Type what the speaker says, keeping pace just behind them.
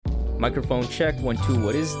Microphone check, 1-2,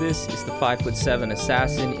 what is this? It's the 5'7"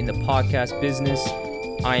 assassin in the podcast business.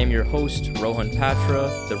 I am your host, Rohan Patra,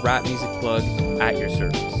 the rap music plug at your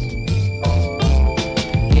service.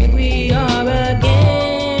 Here we are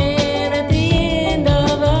again at the end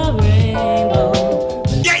of a rainbow.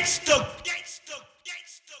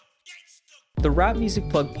 The Rap Music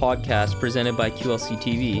Plug podcast presented by QLC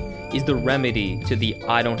TV is the remedy to the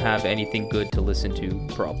I don't have anything good to listen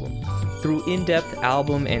to problem. Through in-depth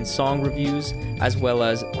album and song reviews, as well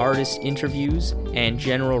as artist interviews and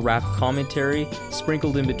general rap commentary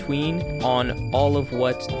sprinkled in between on all of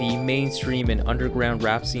what the mainstream and underground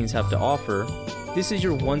rap scenes have to offer, this is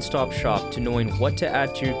your one-stop shop to knowing what to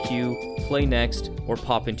add to your queue, play next, or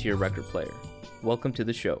pop into your record player. Welcome to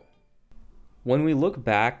the show. When we look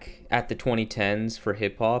back at the 2010s for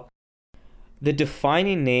hip-hop, the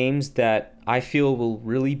defining names that I feel will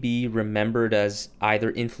really be remembered as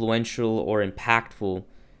either influential or impactful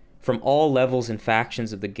from all levels and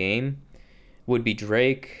factions of the game would be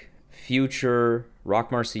Drake, Future,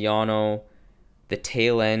 Rock Marciano, the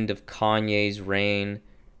tail end of Kanye's reign,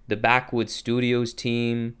 the Backwoods Studios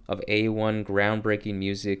team of A1 groundbreaking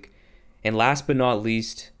music, and last but not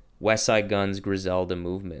least, Westside Gunn's Griselda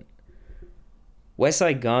movement.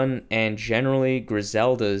 Westside Gunn and generally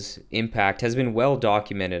Griselda's impact has been well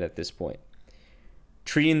documented at this point.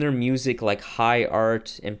 Treating their music like high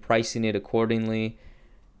art and pricing it accordingly,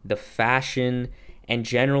 the fashion and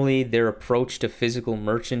generally their approach to physical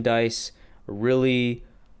merchandise really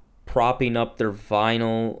propping up their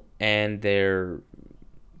vinyl and their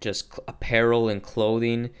just apparel and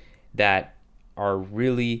clothing that are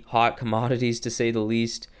really hot commodities to say the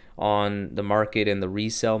least on the market and the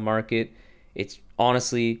resale market. It's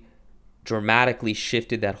honestly dramatically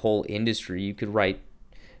shifted that whole industry. You could write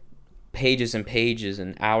pages and pages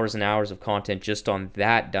and hours of content just on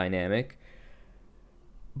that dynamic.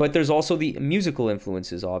 But there's also the musical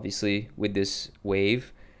influences, obviously, with this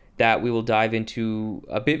wave that we will dive into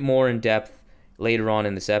a bit more in depth later on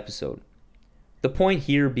in this episode. The point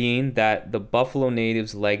here being that the Buffalo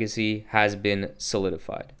Natives' legacy has been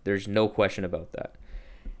solidified. There's no question about that.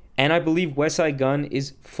 And I believe Westside Gunn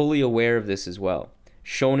is fully aware of this as well,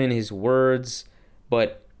 shown in his words,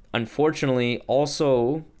 but unfortunately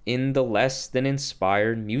also in the less than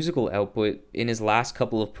inspired musical output in his last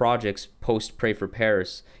couple of projects post Pray for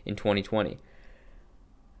Paris in 2020.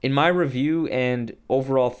 In my review and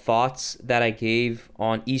overall thoughts that I gave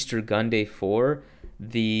on Easter Gun Day 4,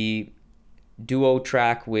 the duo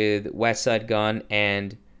track with Westside Gunn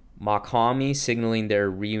and Mach-Hommy signaling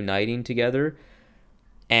they're reuniting together,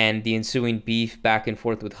 and the ensuing beef back and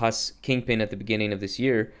forth with Huss Kingpin at the beginning of this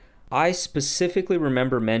year, I specifically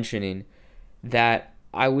remember mentioning that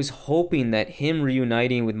I was hoping that him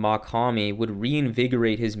reuniting with Mach-Hommy would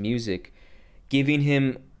reinvigorate his music, giving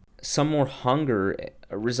him some more hunger,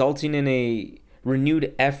 resulting in a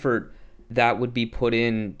renewed effort that would be put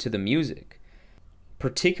into the music.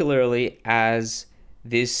 Particularly as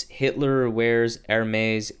this Hitler Wears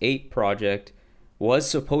Hermes 8 project was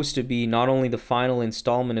supposed to be not only the final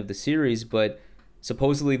installment of the series, but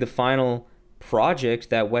supposedly the final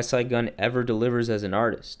project that Westside Gunn ever delivers as an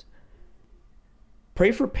artist.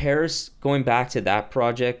 Pray for Paris, going back to that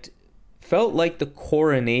project, felt like the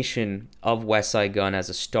coronation of Westside Gunn as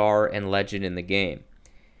a star and legend in the game.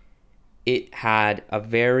 It had a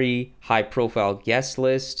very high-profile guest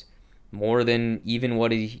list, more than even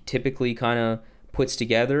what he typically kind of puts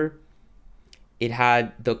together. It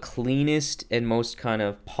had the cleanest and most kind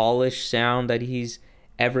of polished sound that he's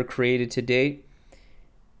ever created to date.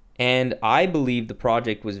 And I believe the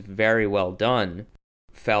project was very well done,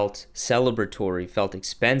 felt celebratory, felt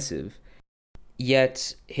expensive.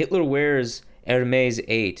 Yet Hitler Wears Hermes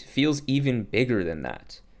 8 feels even bigger than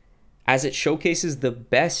that, as it showcases the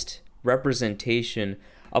best representation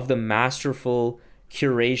of the masterful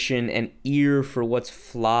curation and ear for what's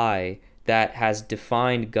fly that has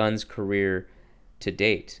defined Gunn's career to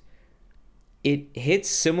date. It hits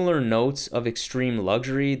similar notes of extreme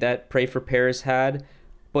luxury that Pray for Paris had,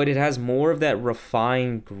 but it has more of that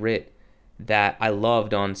refined grit that I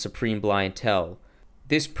loved on Supreme Blientele.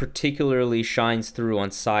 This particularly shines through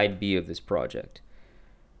on side B of this project.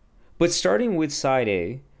 But starting with side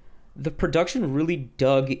A, the production really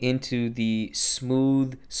dug into the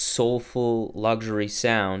smooth, soulful luxury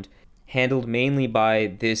sound handled mainly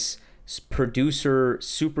by this producer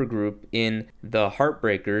supergroup in The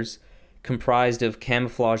Heartbreakers, comprised of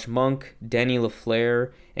Camouflage Monk, Denny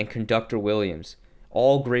LaFleur, and Conductor Williams.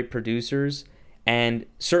 All great producers, and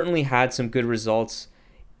certainly had some good results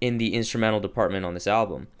in the instrumental department on this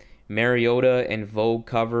album. Mariota and Vogue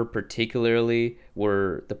cover particularly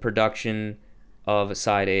were the production of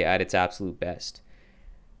side A at its absolute best.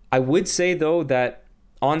 I would say though that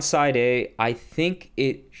on side A, I think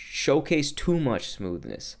it showcased too much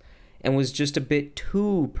smoothness and was just a bit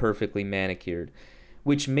too perfectly manicured,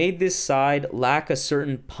 which made this side lack a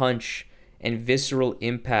certain punch and visceral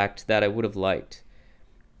impact that I would have liked.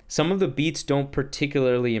 Some of the beats don't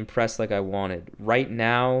particularly impress like I wanted. Right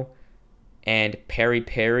Now and Perry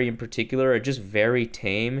Perry in particular are just very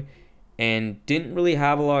tame and didn't really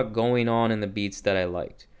have a lot going on in the beats that I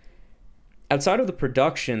liked. Outside of the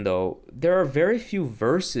production, though, there are very few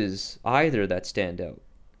verses either that stand out,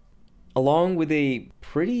 along with a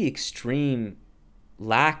pretty extreme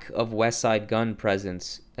lack of Westside Gunn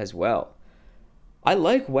presence as well. I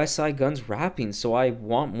like Westside Gunn's rapping, so I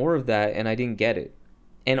want more of that, and I didn't get it.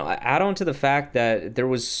 And add on to the fact that there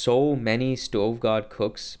was so many Stove God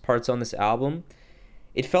Cooks parts on this album,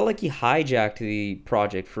 it felt like he hijacked the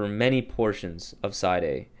project for many portions of side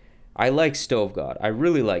A. I like Stove God. I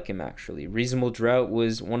really like him, actually. Reasonable Drought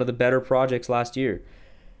was one of the better projects last year,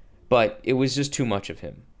 but it was just too much of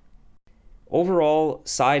him. Overall,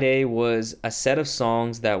 side A was a set of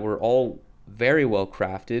songs that were all very well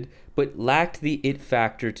crafted, but lacked the it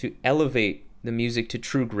factor to elevate the music to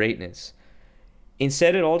true greatness.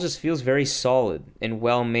 Instead, it all just feels very solid and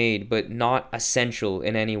well made, but not essential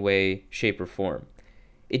in any way, shape, or form.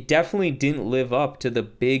 It definitely didn't live up to the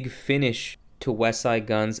big finish to Westside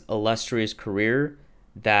Gunn's illustrious career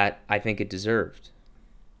that I think it deserved.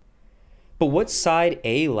 But what side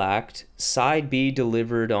A lacked, side B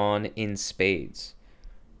delivered on in spades.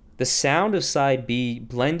 The sound of side B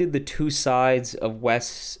blended the two sides of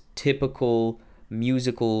West's typical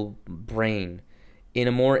musical brain in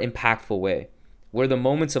a more impactful way, where the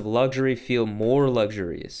moments of luxury feel more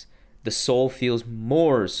luxurious, the soul feels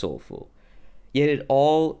more soulful. Yet it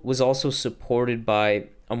all was also supported by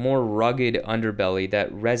a more rugged underbelly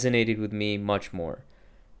that resonated with me much more.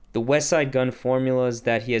 The Westside Gunn formulas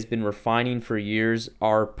that he has been refining for years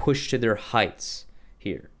are pushed to their heights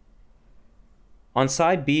here. On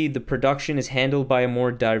side B, the production is handled by a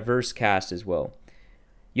more diverse cast as well.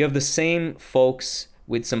 You have the same folks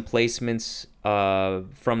with some placements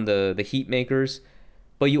from the Heatmakers,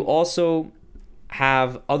 but you also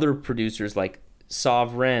have other producers like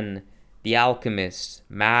Sovereign, The Alchemist,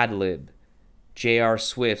 Madlib, J.R.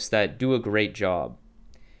 Swifts that do a great job.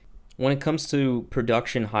 When it comes to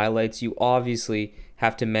production highlights, you obviously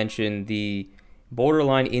have to mention the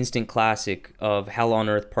borderline instant classic of Hell on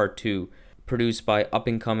Earth Part 2, produced by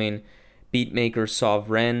up-and-coming beatmaker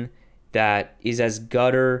Sovereign, that is as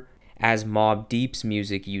gutter as Mobb Deep's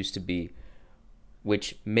music used to be,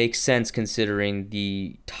 which makes sense considering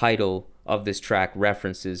the title of this track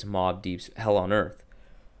references Mobb Deep's Hell on Earth.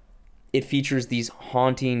 It features these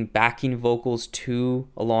haunting backing vocals too,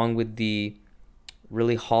 along with the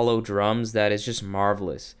really hollow drums that is just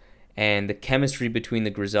marvelous. And the chemistry between the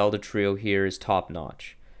Griselda trio here is top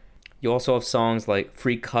notch. You also have songs like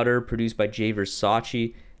Free Cutter, produced by Jay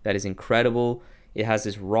Versace, that is incredible. It has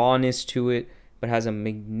this rawness to it, but has a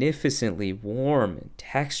magnificently warm and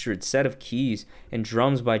textured set of keys and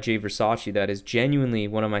drums by Jay Versace that is genuinely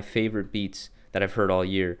one of my favorite beats that I've heard all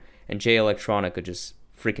year. And Jay Electronica just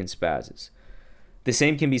freaking spazzes. The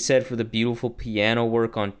same can be said for the beautiful piano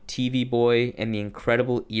work on TV Boy and the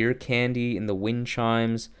incredible ear candy in the wind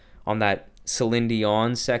chimes on that Celine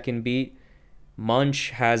Dion second beat.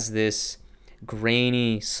 Munch has this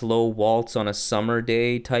grainy, slow waltz on a summer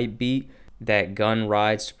day type beat that Gunn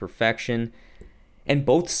rides to perfection. And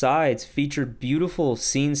both sides featured beautiful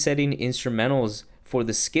scene-setting instrumentals for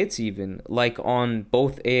the skits even, like on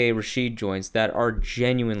both A.A. Rashid joints that are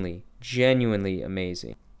genuinely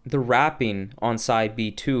amazing. The rapping on side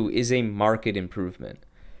B2 is a marked improvement.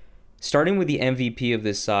 Starting with the MVP of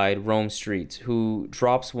this side, Rome Streetz, who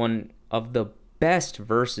drops one of the best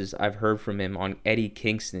verses I've heard from him on Eddie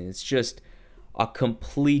Kingston. It's just a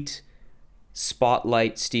complete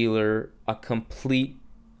spotlight stealer, a complete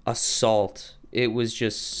assault. It was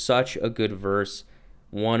just such a good verse,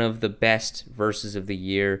 one of the best verses of the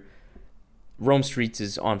year. Rome Streetz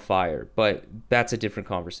is on fire, but that's a different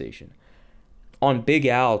conversation. On Big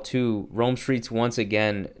Al, too, Rome Streetz once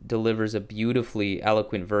again delivers a beautifully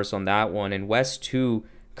eloquent verse on that one, and West, too,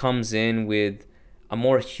 comes in with a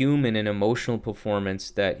more human and emotional performance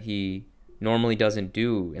that he normally doesn't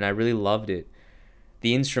do, and I really loved it.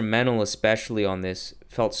 The instrumental, especially on this,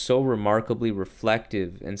 felt so remarkably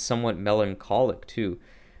reflective and somewhat melancholic, too.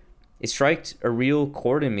 It struck a real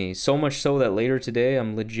chord in me, so much so that later today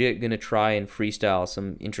I'm legit gonna try and freestyle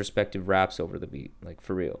some introspective raps over the beat, like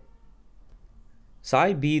for real.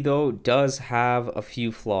 Side B, though, does have a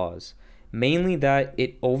few flaws, mainly that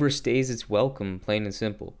it overstays its welcome, plain and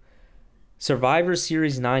simple. Survivor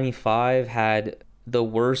Series 95 had the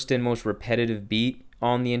worst and most repetitive beat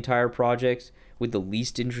on the entire project, with the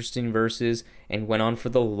least interesting verses, and went on for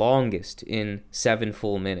the longest in 7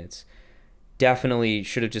 full minutes. Definitely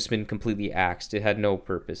should have just been completely axed. It had no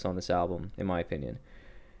purpose on this album, in my opinion.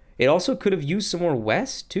 It also could have used some more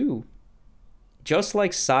West, too. Just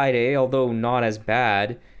like Side A, although not as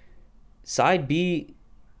bad, Side B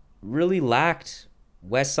really lacked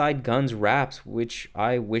Westside Gunn's raps, which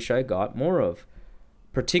I wish I got more of.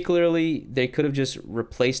 Particularly, they could have just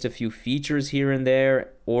replaced a few features here and there,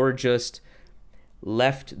 or just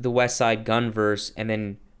left the Westside Gunn verse and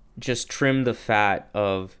then just trimmed the fat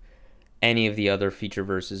of any of the other feature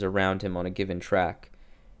verses around him on a given track.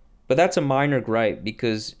 But that's a minor gripe,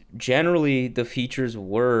 because generally the features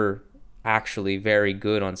were actually very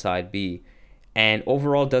good on Side B, and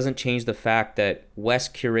overall doesn't change the fact that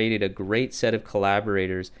West curated a great set of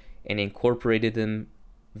collaborators and incorporated them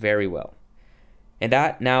very well. And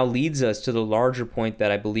that now leads us to the larger point that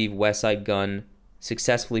I believe Westside Gunn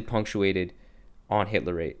successfully punctuated on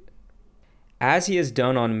Hitler 8. As he has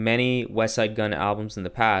done on many Westside Gunn albums in the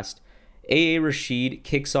past, A.A. Rashid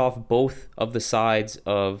kicks off both of the sides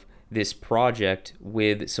of this project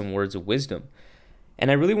with some words of wisdom. And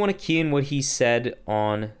I really want to key in what he said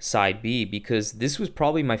on Side B, because this was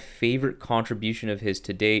probably my favorite contribution of his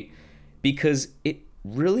to date, because it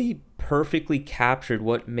really perfectly captured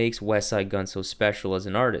what makes Westside Gunn so special as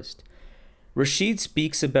an artist. Rashid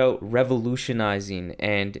speaks about revolutionizing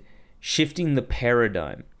and shifting the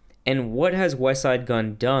paradigm. And what has Westside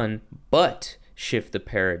Gunn done but shift the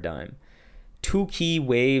paradigm? Two key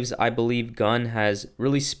waves I believe Gunn has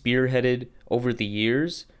really spearheaded over the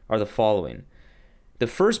years are the following. The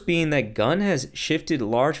first being that Gunn has shifted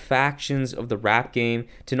large factions of the rap game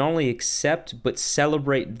to not only accept but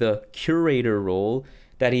celebrate the curator role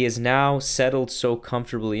that he has now settled so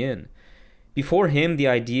comfortably in. Before him, the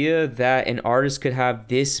idea that an artist could have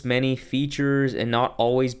this many features and not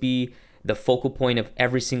always be the focal point of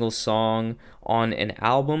every single song on an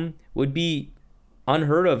album would be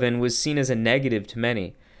unheard of and was seen as a negative to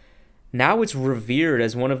many. Now it's revered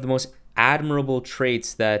as one of the most admirable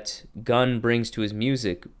traits that Gunn brings to his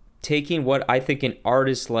music, taking what I think an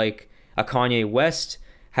artist like a Kanye West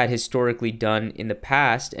had historically done in the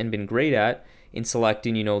past and been great at in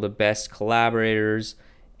selecting, the best collaborators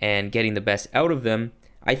and getting the best out of them.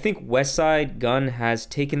 I think Westside Gunn has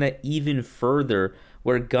taken that even further,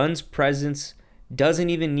 where Gunn's presence doesn't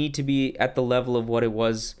even need to be at the level of what it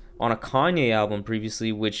was on a Kanye album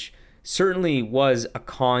previously, which certainly was a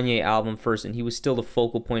Kanye album first, and he was still the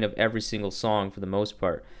focal point of every single song for the most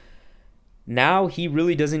part. Now he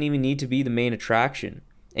really doesn't even need to be the main attraction.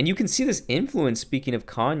 And you can see this influence, speaking of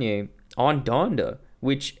Kanye, on Donda,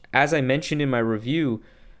 which, as I mentioned in my review,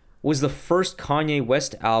 was the first Kanye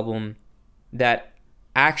West album that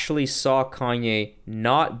actually saw Kanye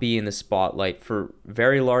not be in the spotlight for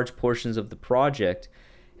very large portions of the project,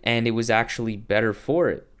 and it was actually better for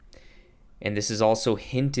it. And this is also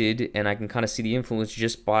hinted, and I can kind of see the influence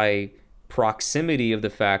just by proximity of the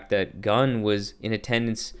fact that Gunn was in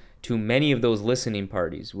attendance to many of those listening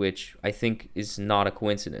parties, which I think is not a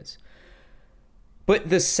coincidence. But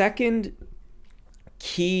the second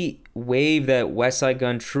key wave that Westside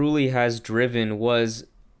Gunn truly has driven was,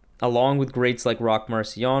 along with greats like Rock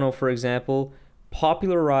Marciano, for example,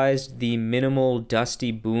 popularized the minimal,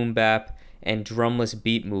 dusty boom bap and drumless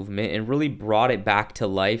beat movement and really brought it back to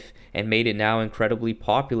life and made it now incredibly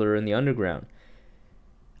popular in the underground.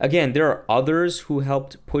 Again, there are others who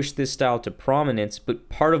helped push this style to prominence, but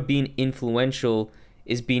part of being influential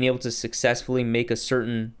is being able to successfully make a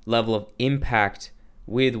certain level of impact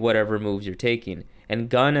with whatever moves you're taking. And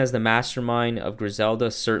Gunn, as the mastermind of Griselda,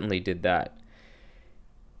 certainly did that.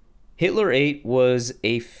 Hitler 8 was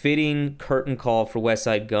a fitting curtain call for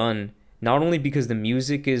Westside Gunn, not only because the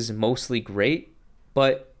music is mostly great,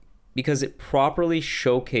 but because it properly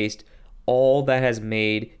showcased all that has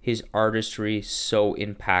made his artistry so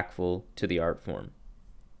impactful to the art form.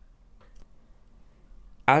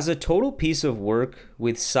 As a total piece of work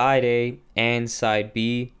with Side A and Side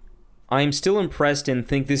B, I am still impressed and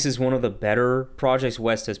think this is one of the better projects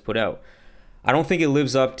West has put out. I don't think it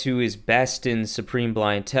lives up to his best in Supreme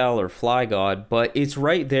Blientele or Fly God, but it's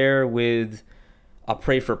right there with A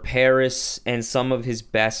Pray for Paris and some of his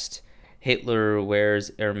best Hitler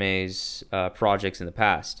Wears Hermes projects in the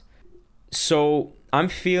past. So I'm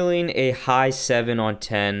feeling a high 7 on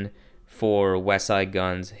 10 for Westside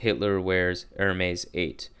Gunn's Hitler Wears Hermes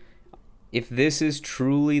 8. If this is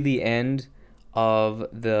truly the end of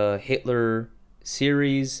the Hitler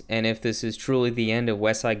series, and if this is truly the end of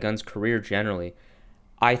Westside Gunn's career generally,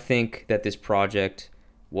 I think that this project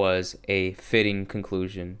was a fitting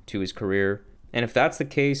conclusion to his career. And if that's the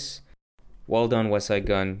case, well done, Westside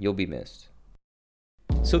Gunn, you'll be missed.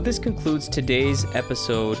 So this concludes today's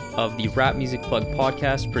episode of the Rap Music Plug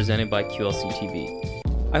podcast presented by QLC TV.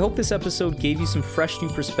 I hope this episode gave you some fresh new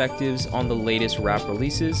perspectives on the latest rap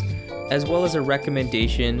releases, as well as a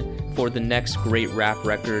recommendation for the next great rap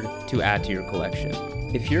record to add to your collection.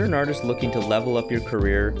 If you're an artist looking to level up your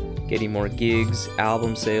career, getting more gigs,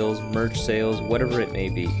 album sales, merch sales, whatever it may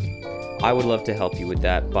be, I would love to help you with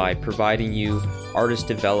that by providing you artist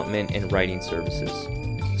development and writing services.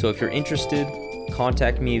 So if you're interested,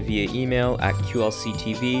 contact me via email at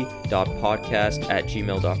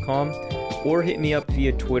qlctv.podcast@gmail.com or hit me up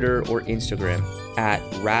via Twitter or Instagram at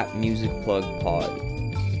rapmusicplugpod.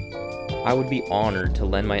 I would be honored to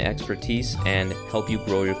lend my expertise and help you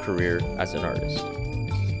grow your career as an artist.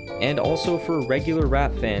 And also for regular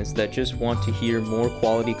rap fans that just want to hear more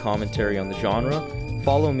quality commentary on the genre,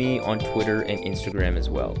 follow me on Twitter and Instagram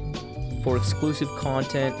as well. For exclusive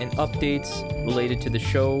content and updates related to the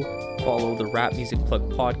show, follow the Rap Music Plug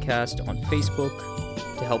podcast on Facebook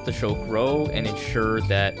to help the show grow and ensure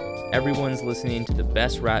that everyone's listening to the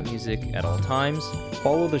best rap music at all times.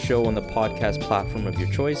 Follow the show on the podcast platform of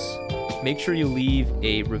your choice. Make sure you leave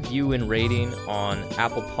a review and rating on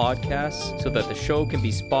Apple Podcasts so that the show can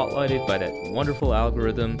be spotlighted by that wonderful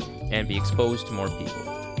algorithm and be exposed to more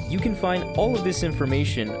people. You can find all of this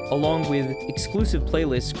information along with exclusive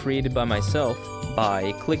playlists created by myself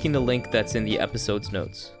by clicking the link that's in the episode's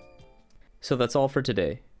notes. So that's all for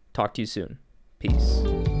today. Talk to you soon. Peace.